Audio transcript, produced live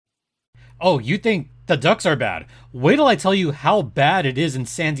Oh, you think the Ducks are bad? Wait till I tell you how bad it is in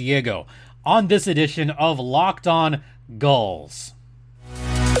San Diego on this edition of Locked On Gulls.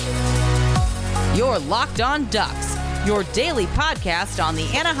 You're Locked On Ducks, your daily podcast on the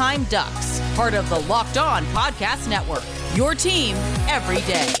Anaheim Ducks, part of the Locked On Podcast Network, your team every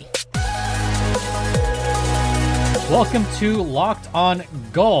day. Welcome to Locked On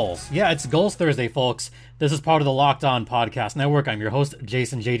Gulls. Yeah, it's Gulls Thursday, folks. This is part of the Locked On Podcast Network. I'm your host,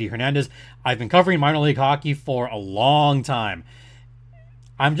 Jason J.D. Hernandez. I've been covering minor league hockey for a long time.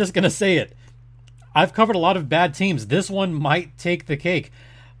 I'm just going to say it. I've covered a lot of bad teams. This one might take the cake.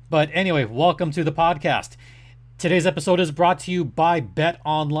 But anyway, welcome to the podcast. Today's episode is brought to you by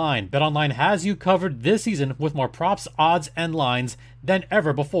BetOnline. BetOnline has you covered this season with more props, odds, and lines than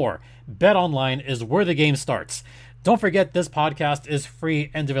ever before. BetOnline is where the game starts. Don't forget, this podcast is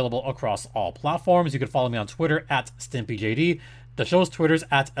free and available across all platforms. You can follow me on Twitter at StimpyJD. The show's Twitter's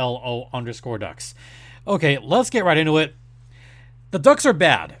at LO_Ducks. Okay, let's get right into it. The Ducks are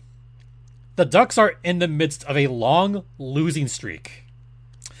bad. The Ducks are in the midst of a long losing streak.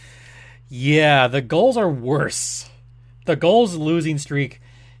 Yeah, the Gulls are worse. The Gulls' losing streak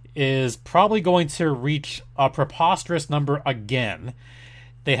is probably going to reach a preposterous number again.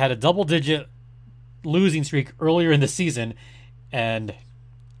 They had a double-digit losing streak earlier in the season, and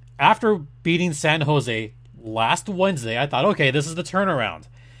after beating San Jose last Wednesday, I thought, okay, this is the turnaround.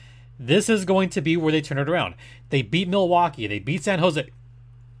 This is going to be where they turn it around. They beat Milwaukee. They beat San Jose.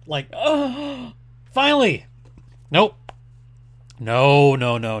 Like, oh, finally. Nope. No.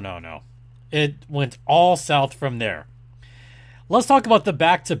 It went all south from there. Let's talk about the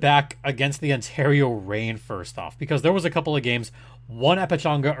back-to-back against the Ontario Reign first off, because there was a couple of games, one at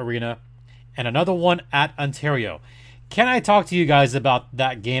Pechanga Arena and another one at Ontario. Can I talk to you guys about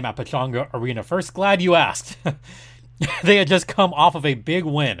that game at Pechanga Arena first? Glad you asked. They had just come off of a big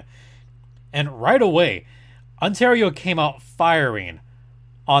win. And right away, Ontario came out firing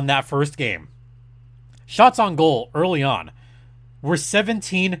on that first game. Shots on goal early on were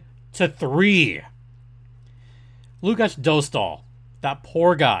 17-3. Lukas Dostal, that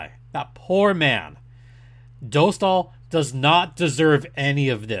poor guy, that poor man. Dostal does not deserve any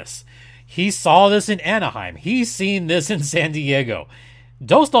of this. He saw this in Anaheim. He's seen this in San Diego.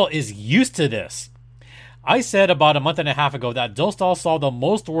 Dostal is used to this. I said about a month and a half ago that Dostal saw the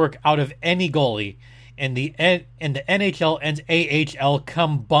most work out of any goalie in the NHL and AHL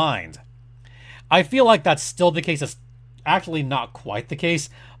combined. I feel like that's still the case. It's actually not quite the case,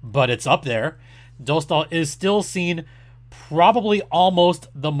 but it's up there. Dostal is still seen probably almost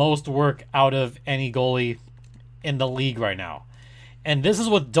the most work out of any goalie in the league right now. And this is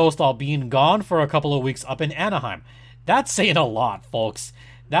with Dostal being gone for a couple of weeks up in Anaheim. That's saying a lot, folks.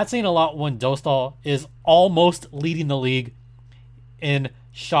 That's saying a lot when Dostal is almost leading the league in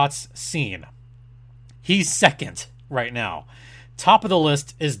shots seen. He's second right now. Top of the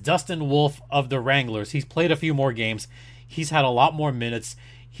list is Dustin Wolf of the Wranglers. He's played a few more games. He's had a lot more minutes.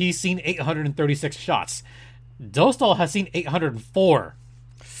 He's seen 836 shots. Dostal has seen 804.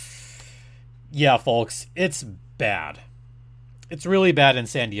 Yeah, folks, it's bad. It's really bad in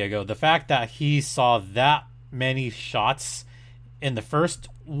San Diego. The fact that he saw that many shots in the first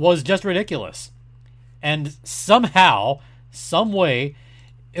was just ridiculous. And somehow, some way,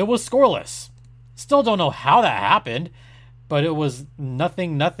 it was scoreless. Still don't know how that happened, but it was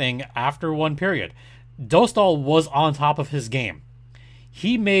nothing after one period. Dostal was on top of his game.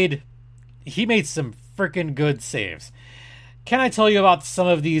 He made some freaking good saves. Can I tell you about some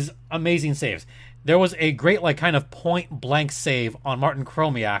of these amazing saves? There was a great, kind of point-blank save on Martin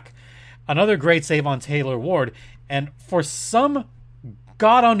Chromiak. Another great save on Taylor Ward. And for some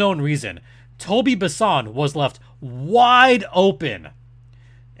god-unknown reason, Toby Besson was left wide open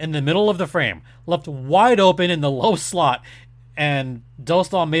in the middle of the frame. Left wide open in the low slot. And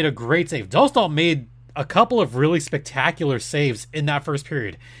Dostal made a great save. Dostal made a couple of really spectacular saves in that first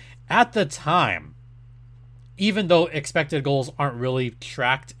period. At the time, even though expected goals aren't really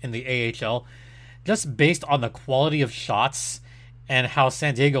tracked in the AHL, just based on the quality of shots and how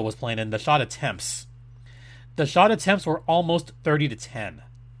San Diego was playing in the shot attempts. The shot attempts were almost 30-10.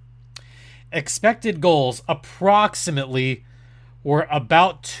 Expected goals approximately were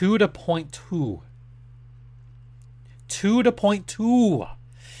about 2 to 0.2. 2 to 0.2.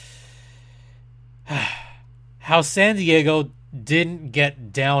 How San Diego didn't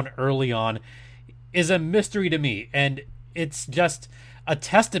get down early on is a mystery to me, and it's just a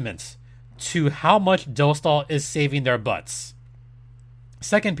testament to how much Dostal is saving their butts.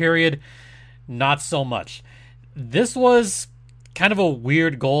 Second period, not so much. This was kind of a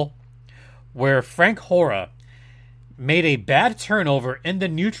weird goal where Frank Hora made a bad turnover in the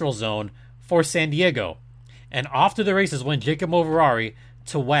neutral zone for San Diego. And off to the races went Jacob Moverari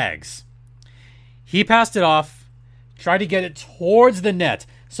to Wags. He passed it off, tried to get it towards the net.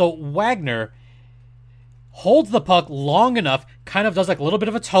 So Wagner holds the puck long enough, kind of does like a little bit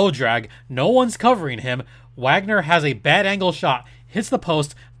of a toe drag. No one's covering him. Wagner has a bad angle shot, hits the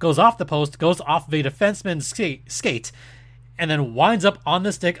post, goes off the post, goes off of a defenseman's skate, and then winds up on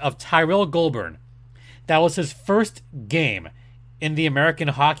the stick of Tyrell Goulbourne. That was his first game in the American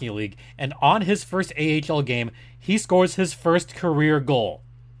Hockey League, and on his first AHL game, he scores his first career goal.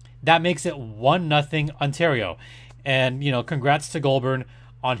 That makes it 1-0 Ontario. And, congrats to Goulbourne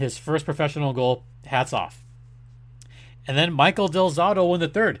on his first professional goal. Hats off. And then Michael Del Zotto in the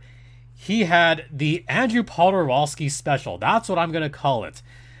third. He had the Andrew Podorowski special. That's what I'm going to call it.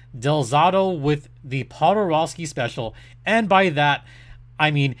 Del Zotto with the Podorowski special. And by that, I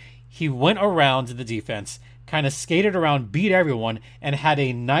mean he went around the defense, kind of skated around, beat everyone, and had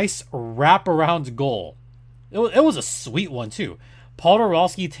a nice wraparound goal. It was a sweet one, too.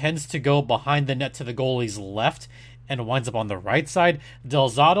 Podorowski tends to go behind the net to the goalie's left and winds up on the right side. Del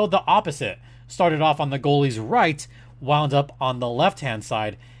Zotto, the opposite. Started off on the goalie's right, wound up on the left-hand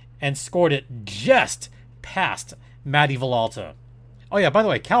side, and scored it just past Matty Villalta. Oh yeah, by the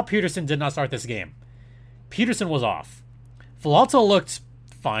way, Cal Peterson did not start this game. Peterson was off. Villalta looked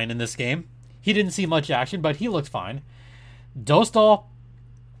fine in this game. He didn't see much action, but he looked fine. Dostal,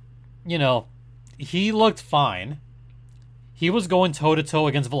 he looked fine. He was going toe-to-toe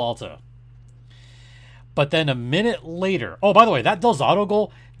against Villalta. But then a minute later... Oh, by the way, that Del Zotto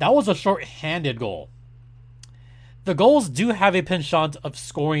goal, that was a short-handed goal. The goals do have a penchant of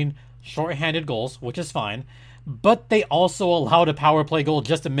scoring short-handed goals, which is fine, but they also allowed a power play goal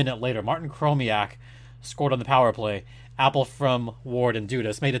just a minute later. Martin Chromiak scored on the power play. Apple from Ward and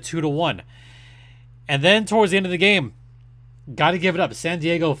Dudas made it 2-1. And then towards the end of the game, got to give it up. San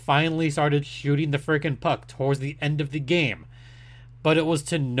Diego finally started shooting the freaking puck towards the end of the game. But it was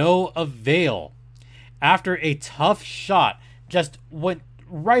to no avail. After a tough shot just went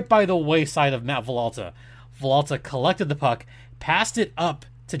right by the wayside of Matt Villalta. Villalta collected the puck, passed it up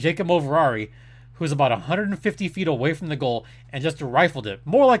to Jacob Moverari, who's about 150 feet away from the goal, and just rifled it.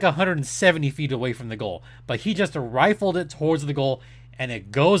 More like 170 feet away from the goal. But he just rifled it towards the goal, and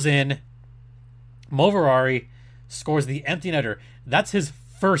it goes in. Moverari scores the empty netter. That's his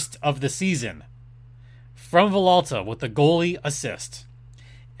first of the season from Villalta with the goalie assist.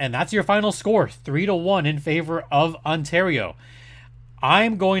 And that's your final score, 3-1 in favor of Ontario.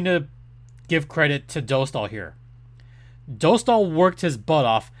 I'm going to give credit to Dostal here. Dostal worked his butt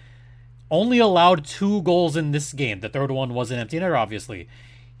off, only allowed 2 goals in this game. The third one was an empty netter, obviously.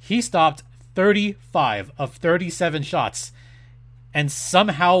 He stopped 35 of 37 shots and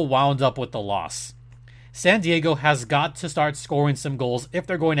somehow wound up with the loss. San Diego has got to start scoring some goals if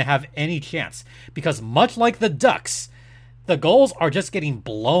they're going to have any chance. Because much like the Ducks, the goals are just getting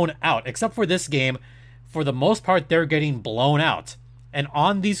blown out. Except for this game, for the most part, they're getting blown out. And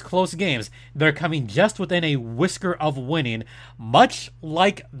on these close games, they're coming just within a whisker of winning, much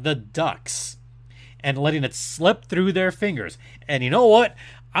like the Ducks, and letting it slip through their fingers. And you know what?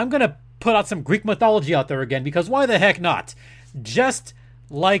 I'm going to put out some Greek mythology out there again, because why the heck not? Just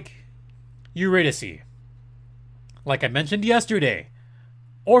like Eurydice. Like I mentioned yesterday,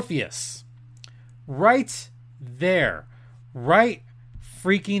 Orpheus. Right there. Right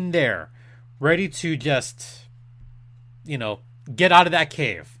freaking there. Ready to just, get out of that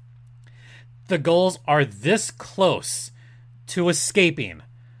cave. The gulls are this close to escaping.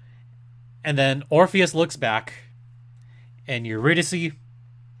 And then Orpheus looks back, and Eurydice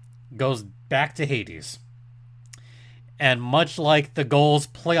goes back to Hades. And much like the gulls'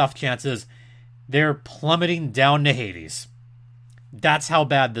 playoff chances, they're plummeting down to Hades. That's how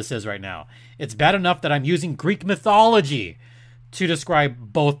bad this is right now. It's bad enough that I'm using Greek mythology to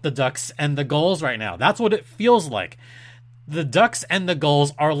describe both the Ducks and the Gulls right now. That's what it feels like. The Ducks and the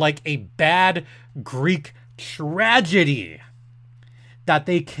Gulls are like a bad Greek tragedy that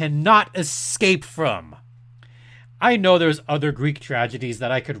they cannot escape from. I know there's other Greek tragedies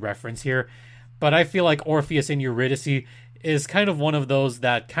that I could reference here, but I feel like Orpheus and Eurydice is kind of one of those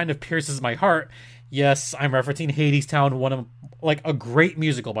that kind of pierces my heart. Yes, I'm referencing Hadestown, one of a great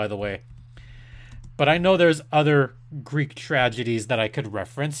musical, by the way. But I know there's other Greek tragedies that I could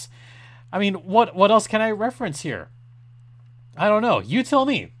reference. I mean, what else can I reference here? I don't know. You tell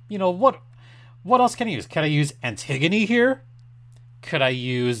me. What else can I use? Can I use Antigone here? Could I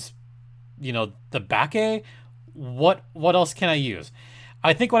use, the Bacchae? What else can I use?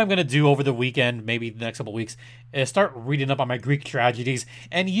 I think what I'm going to do over the weekend, maybe the next couple weeks, is start reading up on my Greek tragedies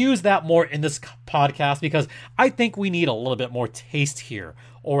and use that more in this podcast, because I think we need a little bit more taste here,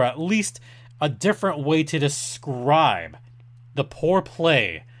 or at least a different way to describe the poor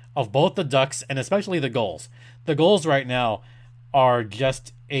play of both the Ducks and especially the goals. The goals right now are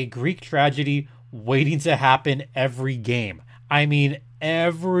just a Greek tragedy waiting to happen every game. I mean,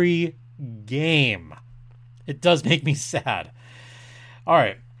 every game. It does make me sad. All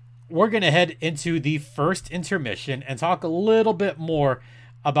right, we're going to head into the first intermission and talk a little bit more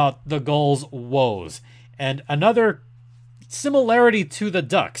about the Gulls' woes. And another similarity to the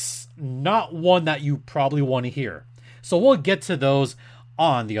Ducks, not one that you probably want to hear. So we'll get to those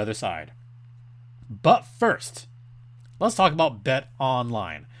on the other side. But first, let's talk about Bet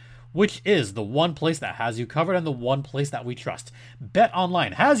Online, which is the one place that has you covered and the one place that we trust. Bet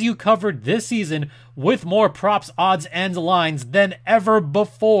Online has you covered this season with more props, odds, and lines than ever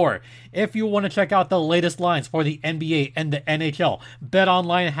before. If you want to check out the latest lines for the NBA and the NHL, Bet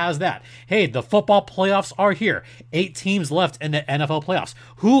Online has that. Hey, the football playoffs are here. 8 teams left in the NFL playoffs.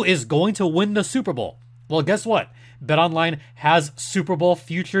 Who is going to win the Super Bowl? Well, guess what? Bet Online has Super Bowl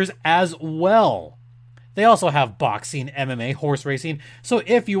futures as well. They also have boxing, MMA, horse racing, so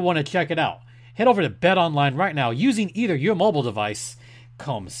if you want to check it out, head over to Bet Online right now using either your mobile device,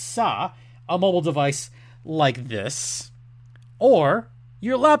 comme ça, a mobile device like this, or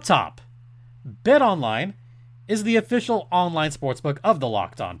your laptop. Bet Online is the official online sportsbook of the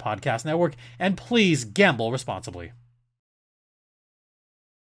Locked On Podcast Network, and please gamble responsibly.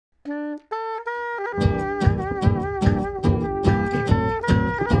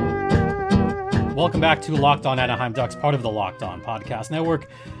 Welcome back to Locked On Anaheim Ducks, part of the Locked On Podcast Network.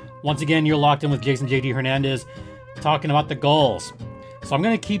 Once again, you're locked in with Jason JD Hernandez, talking about the Gulls. So I'm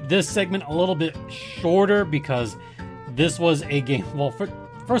going to keep this segment a little bit shorter because this was a game. Well,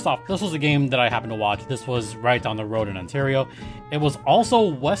 first off, this was a game that I happened to watch. This was right down the road in Ontario. It was also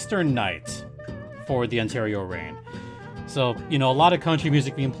Western night for the Ontario Reign. So, a lot of country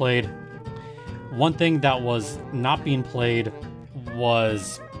music being played. One thing that was not being played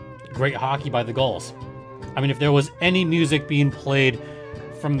was great hockey by the Gulls. I mean, if there was any music being played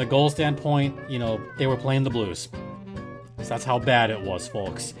from the Gulls standpoint, they were playing the blues. So that's how bad it was,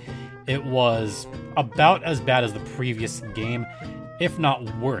 folks. It was about as bad as the previous game, if not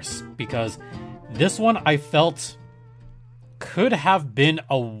worse, because this one I felt could have been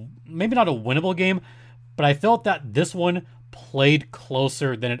maybe not a winnable game, but I felt that this one played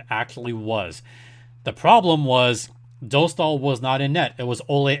closer than it actually was. The problem was Dostal was not in net. It was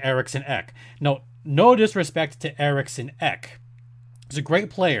Ole Eriksson Ek. No disrespect to Eriksson Ek. He's a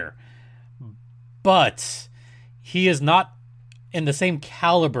great player, but he is not in the same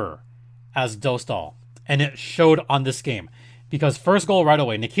caliber as Dostal, and it showed on this game. Because first goal right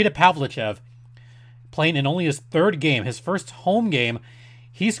away, Nikita Pavlichev, playing in only his third game, his first home game,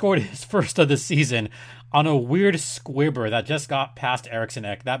 he scored his first of the season on a weird squibber that just got past Eriksson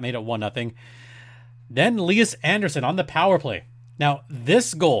Ek. That made it 1-0. Then Lias Andersson on the power play. Now,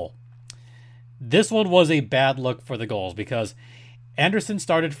 this one was a bad look for the Gulls because Andersson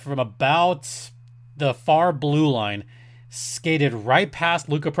started from about the far blue line, skated right past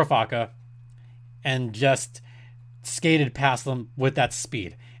Luka Pravaka, and just skated past them with that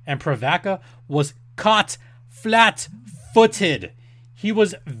speed. And Pravaka was caught flat-footed. He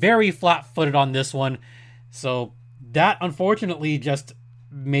was very flat-footed on this one. So that, unfortunately, just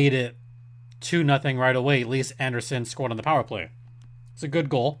made it 2-0 right away. Lias Andersson scored on the power play. It's a good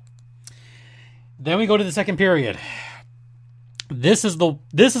goal. Then we go to the second period. This is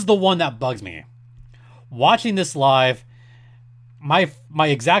the one that bugs me. Watching this live, my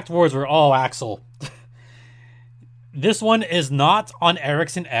exact words were, "Oh, Axel." This one is not on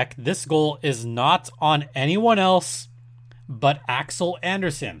Eriksson Ek. This goal is not on anyone else but Axel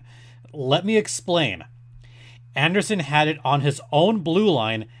Andersson. Let me explain. Andersson had it on his own blue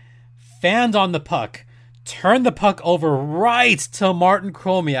line, fanned on the puck, turned the puck over right to Martin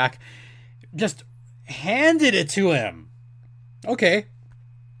Chromiak, just handed it to him. Okay,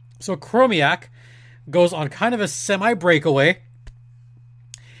 so Chromiak goes on kind of a semi-breakaway,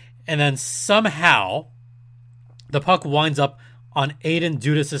 and then somehow the puck winds up on Aiden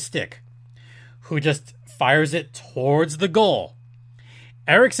Dudas' stick, who just fires it towards the goal.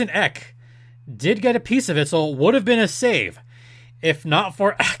 Eriksson Ek did get a piece of it, so it would have been a save if not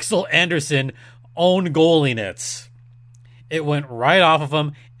for Axel Andersson own goaling it. It went right off of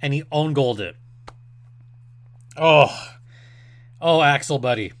him, and he own goaled it. Oh, Axel,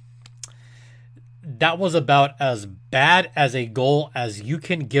 buddy. That was about as bad as a goal as you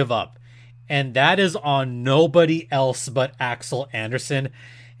can give up. And that is on nobody else but Axel Andersson.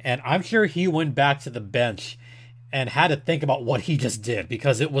 And I'm sure he went back to the bench and had to think about what he just did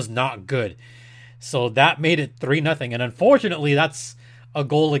because it was not good. So that made it 3-0. And unfortunately, that's a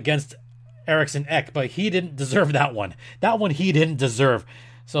goal against Eriksson Ek, but he didn't deserve that one. That one he didn't deserve.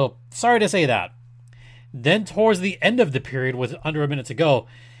 So, sorry to say that. Then towards the end of the period, with under a minute to go,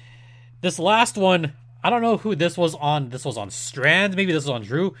 this last one, I don't know who this was on. This was on Strand. Maybe this was on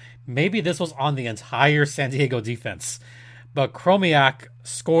Drew. Maybe this was on the entire San Diego defense. But Chromiak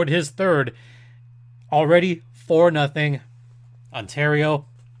scored his third. Already 4-0. Ontario.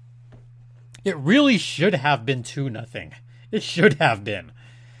 It really should have been 2-0. It should have been.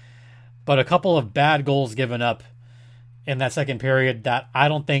 But a couple of bad goals given up in that second period that I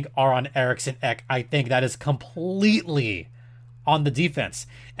don't think are on Eriksson Ek. I think that is completely on the defense.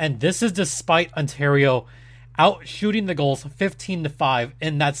 And this is despite Ontario out shooting the goals 15-5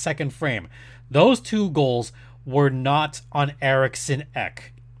 in that second frame. Those 2 goals were not on Eriksson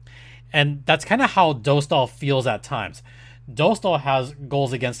Ek. And that's kind of how Dostal feels at times. Dostal has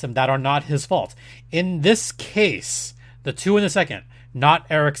goals against him that are not his fault. In this case, the 2 in the second, not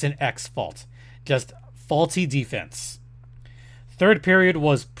Eriksson Ek's fault. Just faulty defense. Third period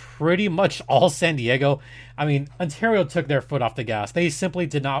was pretty much all San Diego. I mean, Ontario took their foot off the gas. They simply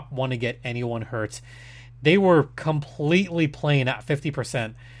did not want to get anyone hurt. They were completely playing at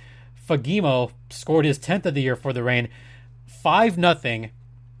 50%. Fagimo scored his 10th of the year for the Reign. 5-0.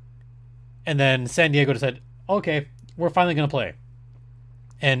 And then San Diego just said, okay, we're finally going to play.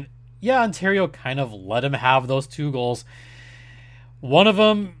 And yeah, Ontario kind of let him have those 2 goals. One of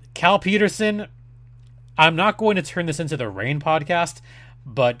them, Cal Petersen. I'm not going to turn this into the Reign podcast,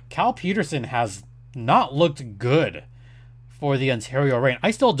 but Cal Petersen has not looked good for the Ontario Reign. I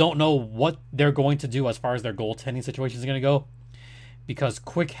still don't know what they're going to do as far as their goaltending situation is going to go, because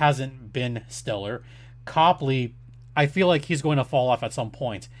Quick hasn't been stellar. Copley, I feel like he's going to fall off at some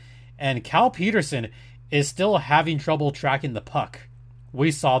point. And Cal Petersen is still having trouble tracking the puck.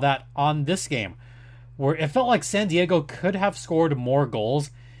 We saw that on this game, where it felt like San Diego could have scored more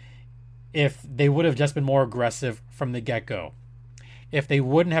goals if they would have just been more aggressive from the get-go. If they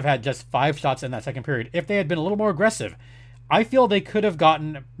wouldn't have had just 5 shots in that second period. If they had been a little more aggressive, I feel they could have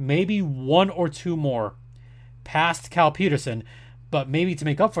gotten maybe 1 or 2 more past Cal Petersen. But maybe to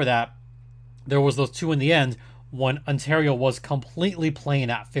make up for that, there was those 2 in the end when Ontario was completely playing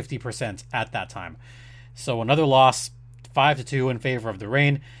at 50% at that time. So another loss, 5-2 in favor of the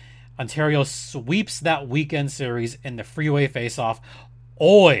Reign. Ontario sweeps that weekend series in the freeway face-off.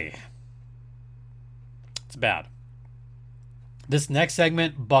 Oi! It's bad. This next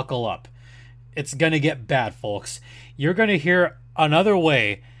segment, buckle up. It's going to get bad, folks. You're going to hear another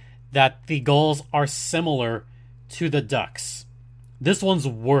way that the goals are similar to the Ducks. This one's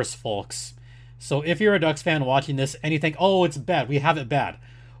worse, folks. So if you're a Ducks fan watching this and you think, oh, it's bad, we have it bad,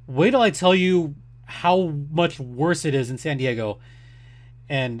 wait till I tell you how much worse it is in San Diego.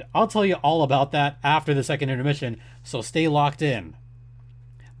 And I'll tell you all about that after the second intermission, so stay locked in.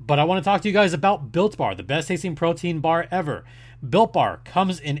 But I want to talk to you guys about Built Bar, the best tasting protein bar ever. Built Bar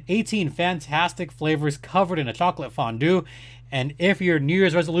comes in 18 fantastic flavors covered in a chocolate fondue. And if your New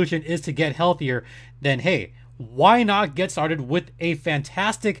Year's resolution is to get healthier, then hey, why not get started with a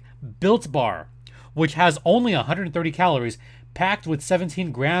fantastic Built Bar, which has only 130 calories, packed with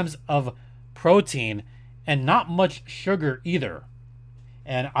 17 grams of protein, and not much sugar either.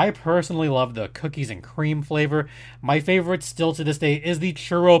 And I personally love the cookies and cream flavor. My favorite still to this day is the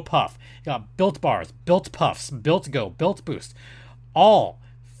Churro Puff. You got Built Bars, Built Puffs, Built Go, Built Boost. All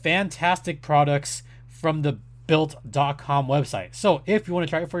fantastic products from the Built.com website. So if you want to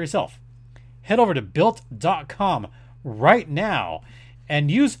try it for yourself, head over to Built.com right now and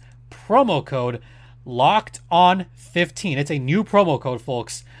use promo code LOCKEDON15. It's a new promo code,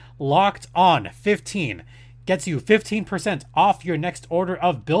 folks. LOCKEDON15. Gets you 15% off your next order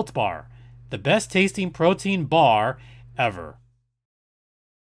of Built Bar, the best tasting protein bar ever.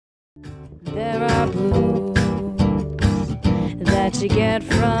 There are blues that you get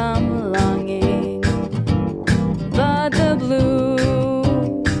from longing, but the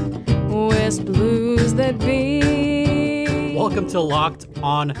blue West blues that be. Welcome to Locked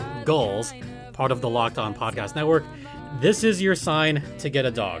On Goals, part of the Locked On Podcast Network. This is your sign to get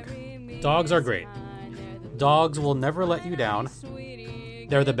a dog. Dogs are great. Dogs will never let you down.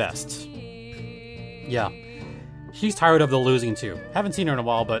 They're the best. Yeah. She's tired of the losing too. Haven't seen her in a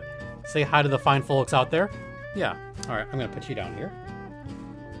while, but say hi to the fine folks out there. Yeah. All right, I'm going to put you down here.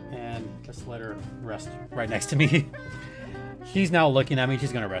 And just let her rest right next to me. She's now looking at me.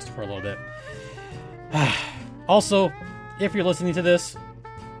 She's going to rest for a little bit. Also, if you're listening to this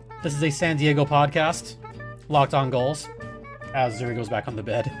is a San Diego podcast. Locked On Goals. As Zuri goes back on the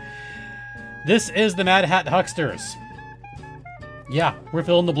bed. This is the Mad Hat Hucksters. Yeah, we're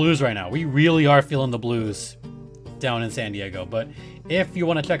feeling the blues right now. We really are feeling the blues down in San Diego. But If you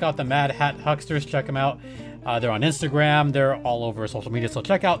want to check out the Mad Hat Hucksters, check them out. They're on Instagram. They're all over social media. So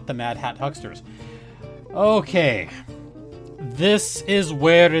check out the Mad Hat Hucksters. Okay. This is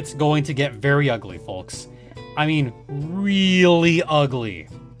where it's going to get very ugly, folks. I mean, really ugly.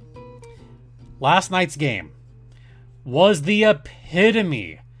 Last night's game was the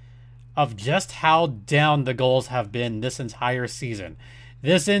epitome of just how down the Gulls have been this entire season.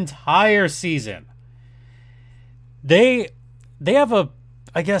 They have a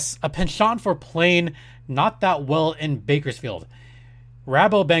penchant for playing not that well in Bakersfield.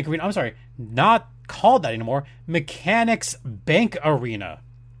 Rabobank Arena, I'm sorry, not called that anymore. Mechanics Bank Arena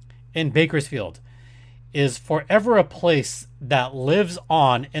in Bakersfield is forever a place that lives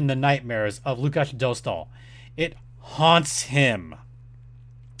on in the nightmares of Łukasz Dostal. It haunts him.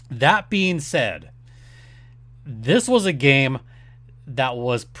 That being said, this was a game that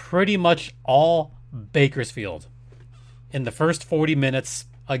was pretty much all Bakersfield in the first 40 minutes.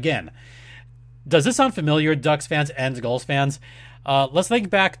 Again, does this sound familiar, Ducks fans and Gulls fans? Let's think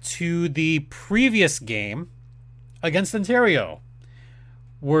back to the previous game against Ontario,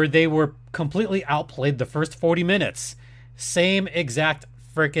 where they were completely outplayed the first 40 minutes. Same exact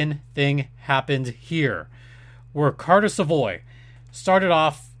freaking thing happened here, where Carter Savoy started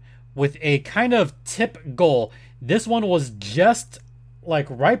off with a kind of tip goal. This one was just like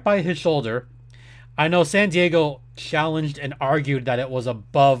right by his shoulder. I know San Diego challenged and argued that it was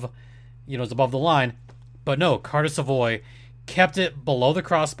above the line, but no, Carter Savoy kept it below the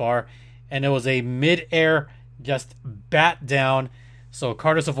crossbar, and it was a mid-air just bat down. So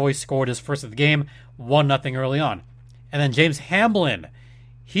Carter Savoy scored his first of the game, 1-0 early on. And then James Hamblin,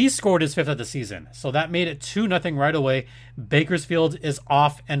 he scored his fifth of the season. So that made it 2-0 right away. Bakersfield is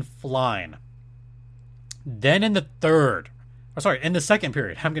off and flying. Then in the second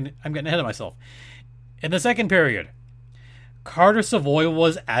period, I'm getting ahead of myself. In the second period, Carter Savoy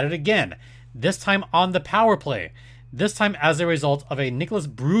was at it again. This time on the power play. This time as a result of a Nicholas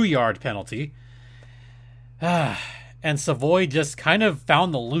Brouillard penalty. And Savoy just kind of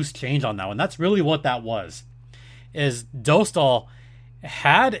found the loose change on that one. That's really what that was. Is Dostal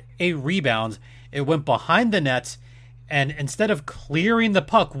had a rebound. It went behind the net. And instead of clearing the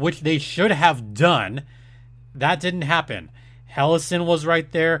puck, which they should have done, that didn't happen. Hellison was right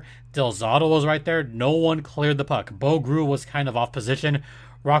there. Del Zotto was right there. No one cleared the puck. Bo Grew was kind of off position.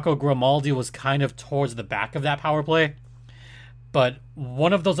 Rocco Grimaldi was kind of towards the back of that power play. But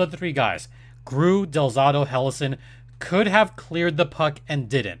one of those other three guys, Grew, Del Zotto, Hellison, could have cleared the puck and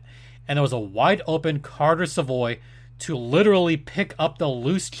didn't. And there was a wide open Carter Savoy to literally pick up the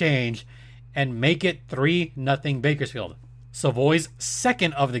loose change and make it 3-0 Bakersfield. Savoy's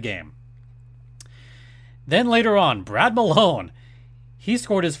second of the game. Then later on, Brad Malone, he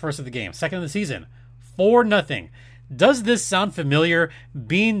scored his first of the game, second of the season, 4-0. Does this sound familiar?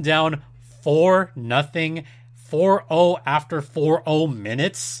 Being down 4-0, 4-0 after 4-0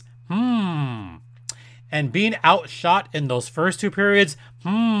 minutes? And being outshot in those first two periods?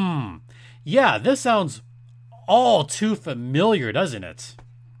 Yeah, this sounds all too familiar, doesn't it?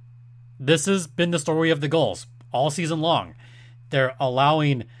 This has been the story of the Gulls all season long. They're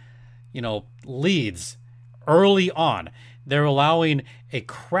allowing, leads early on. They're allowing a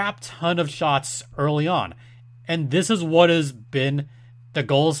crap ton of shots early on. And this is what has been the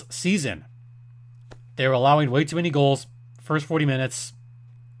Gulls' season. They're allowing way too many goals first 40 minutes,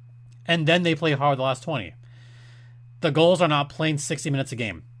 and then they play hard the last 20. The Gulls are not playing 60 minutes a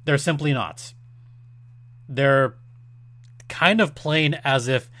game. They're simply not. They're kind of playing as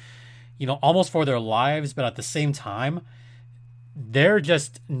if, almost for their lives, but at the same time, they're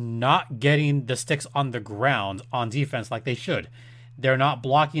just not getting the sticks on the ground on defense like they should. They're not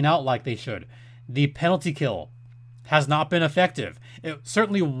blocking out like they should. The penalty kill has not been effective. It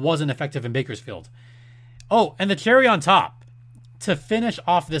certainly wasn't effective in Bakersfield. Oh, and the cherry on top to finish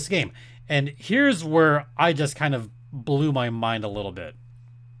off this game. And here's where I just kind of blew my mind a little bit.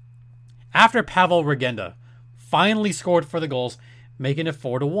 After Pavel Regenda finally scored for the Gulls, making it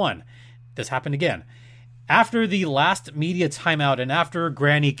 4-1. This happened again. After the last media timeout and after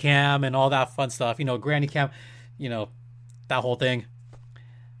Granny Cam and all that fun stuff, Granny Cam, that whole thing,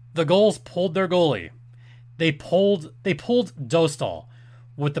 the Gulls pulled their goalie. They pulled Dostal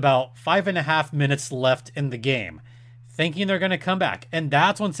with about 5.5 minutes left in the game, thinking they're going to come back. And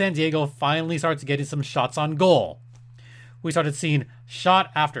that's when San Diego finally starts getting some shots on goal. We started seeing shot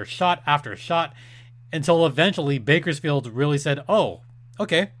after shot after shot until eventually Bakersfield really said, oh,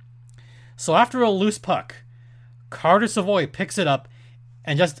 okay. So after a loose puck, Carter Savoy picks it up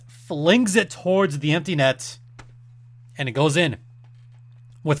and just flings it towards the empty net, and it goes in.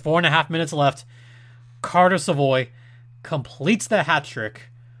 With 4.5 minutes left, Carter Savoy completes the hat trick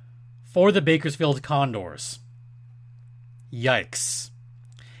for the Bakersfield Condors. Yikes.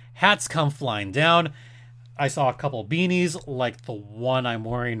 Hats come flying down. I saw a couple beanies like the one I'm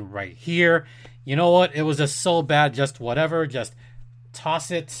wearing right here. You know what? It was just so bad, just whatever. Just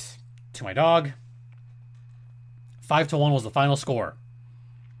toss it to my dog. 5-1 was the final score.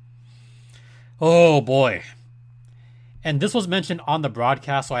 Oh boy. And this was mentioned on the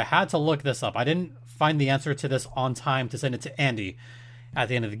broadcast, so I had to look this up. I didn't find the answer to this on time to send it to Andy at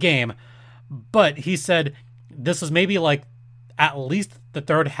the end of the game. But he said this was maybe like at least the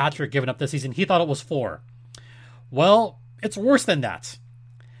third hat trick given up this season. He thought it was 4. Well, it's worse than that.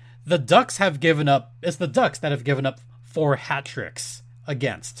 The Ducks have given up, it's the Ducks that have given up 4 hat tricks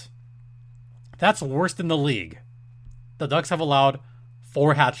against. That's worse than the league. The Ducks have allowed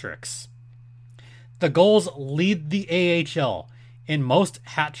 4 hat tricks. The Gulls lead the AHL in most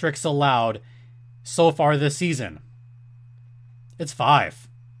hat tricks allowed so far this season. It's 5.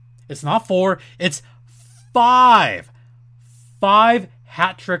 It's not 4, it's 5. 5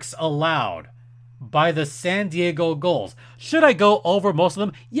 hat tricks allowed by the San Diego Gulls. Should I go over most of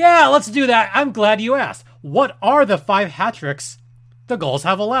them? Yeah, let's do that. I'm glad you asked. What are the 5 hat tricks the Gulls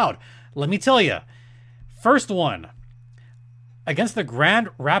have allowed? Let me tell you. First one, against the Grand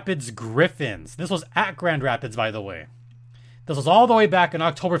Rapids Griffins. This was at Grand Rapids, by the way. This was all the way back on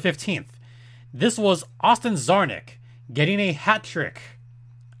October 15th. This was Austin Czarnik getting a hat trick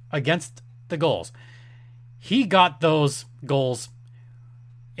against the Gulls. He got those goals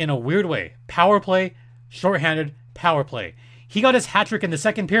in a weird way. Power play, shorthanded, power play. He got his hat trick in the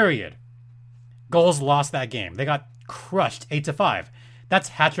second period. Gulls lost that game. They got crushed 8-5. That's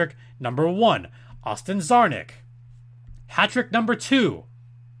hat trick number 1. Austin Czarnik. Hat trick number 2.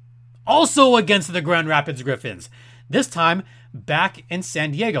 Also against the Grand Rapids Griffins. This time back in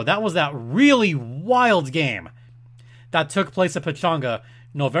San Diego. That was that really wild game that took place at Pechanga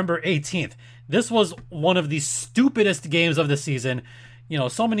November 18th. This was one of the stupidest games of the season. You know,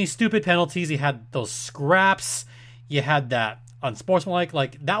 so many stupid penalties. You had those scraps. You had that unsportsmanlike.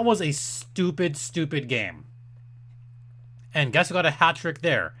 Like, that was a stupid, stupid game. And guess who got a hat trick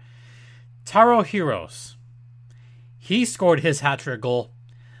there? Taro Heroes. He scored his hat trick goal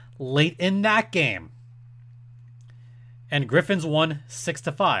late in that game. And Griffins won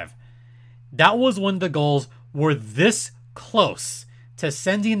 6-5. That was when the Gulls were this close to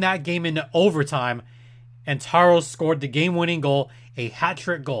sending that game into overtime, and Taro scored the game-winning goal, a hat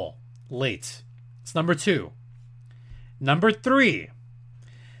trick goal, late. It's number 2. Number 3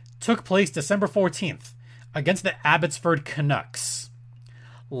 took place December 14th against the Abbotsford Canucks.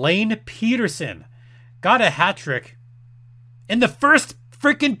 Lane Peterson got a hat trick in the first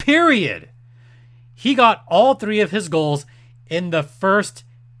freaking period. He got all 3 of his goals in the first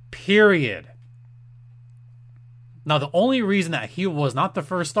period. Now, the only reason that he was not the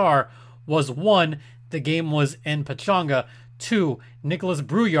first star was 1, the game was in Pechanga. 2, Nicholas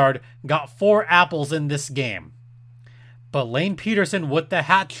Brouillard got 4 apples in this game. But Lane Peterson with the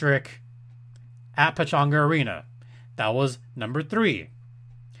hat trick at Pechanga Arena. That was number 3.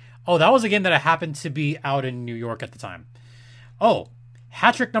 Oh, that was a game that I happened to be out in New York at the time. Oh,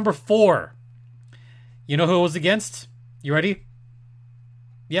 hat trick number 4. You know who it was against? You ready?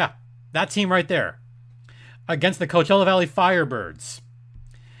 Yeah, that team right there. Against the Coachella Valley Firebirds.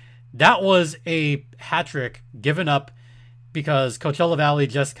 That was a hat trick given up because Coachella Valley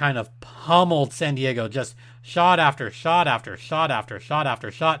just kind of pummeled San Diego. Just shot after shot after shot after shot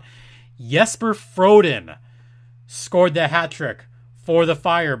after shot. Jesper Froden scored the hat trick for the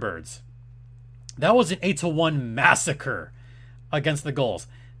Firebirds. That was an 8-1 massacre against the Gulls.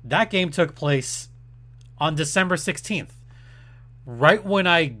 That game took place on December 16th, right when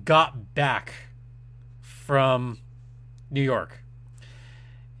I got back from New York.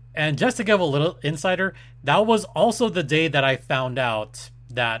 And just to give a little insider, that was also the day that I found out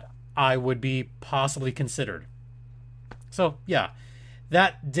that I would be possibly considered. So, yeah,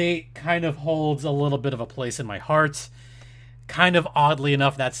 that date kind of holds a little bit of a place in my heart. Kind of oddly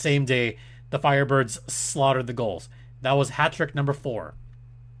enough, that same day, the Firebirds slaughtered the Gulls. That was hat trick number 4.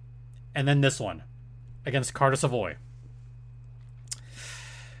 And then this one, against Carter Savoy.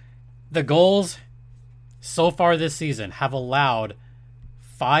 The Gulls, so far this season, have allowed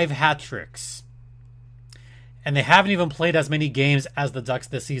 5 hat tricks. And they haven't even played as many games as the Ducks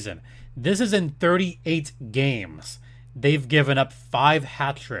this season. This is in 38 games. They've given up 5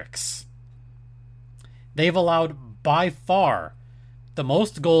 hat tricks. They've allowed by far the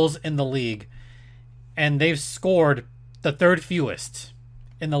most goals in the league, and they've scored the 3rd fewest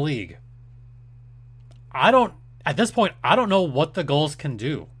in the league. At this point, I don't know what the Gulls can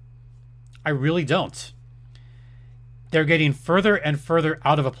do. I really don't. They're getting further and further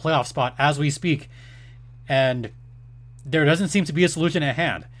out of a playoff spot as we speak, and there doesn't seem to be a solution at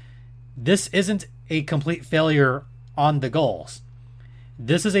hand. This isn't a complete failure on the goals.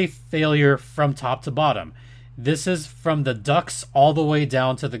 This is a failure from top to bottom. This is from the Ducks all the way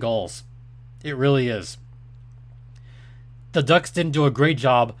down to the goals. It really is. The Ducks didn't do a great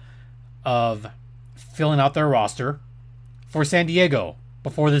job of filling out their roster for San Diego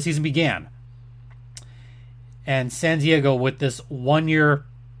before the season began. And San Diego, with this 1-year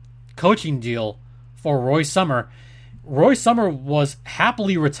coaching deal for Roy Sommer was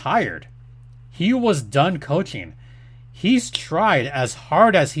happily retired. He was done coaching. He's tried as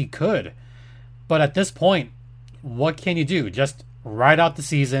hard as he could. But at this point, what can you do? Just ride out the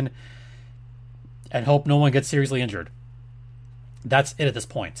season and hope no one gets seriously injured. That's it at this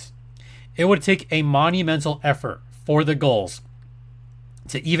point. It would take a monumental effort for the Gulls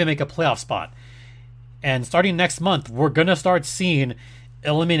to even make a playoff spot. And starting next month, we're going to start seeing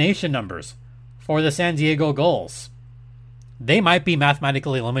elimination numbers for the San Diego Gulls. They might be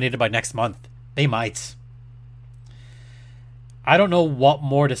mathematically eliminated by next month. They might. I don't know what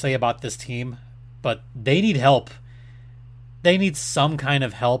more to say about this team, but they need help. They need some kind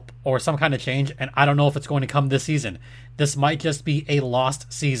of help or some kind of change, and I don't know if it's going to come this season. This might just be a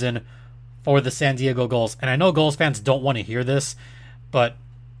lost season for the San Diego Gulls. And I know Gulls fans don't want to hear this, but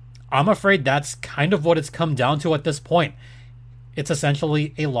I'm afraid that's kind of what it's come down to at this point. It's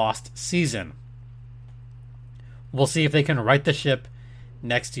essentially a lost season. We'll see if they can right the ship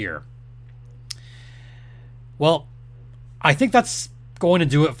next year. Well, I think that's going to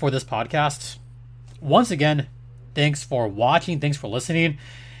do it for this podcast. Once again, thanks for watching, thanks for listening,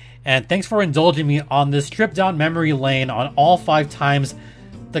 and thanks for indulging me on this trip down memory lane on all 5 times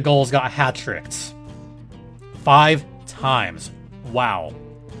the Gulls got hat-tricked. 5 times. Wow.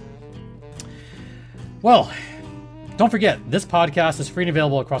 Well, don't forget, this podcast is free and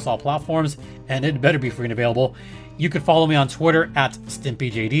available across all platforms, and it better be free and available. You can follow me on Twitter at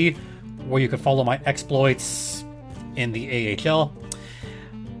StimpyJD, where you can follow my exploits in the AHL.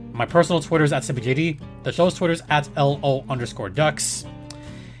 My personal Twitter is at StimpyJD. The show's Twitter is at LO_Ducks.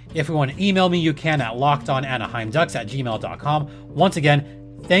 If you want to email me, you can at LockedOnAnaheimDucks@gmail.com. Once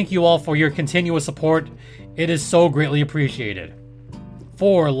again, thank you all for your continuous support. It is so greatly appreciated.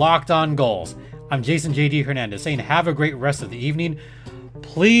 For Locked On Gulls, I'm Jason JD Hernandez saying have a great rest of the evening.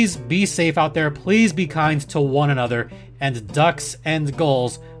 Please be safe out there. Please be kind to one another. And Ducks and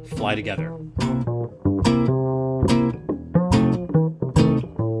Gulls fly together.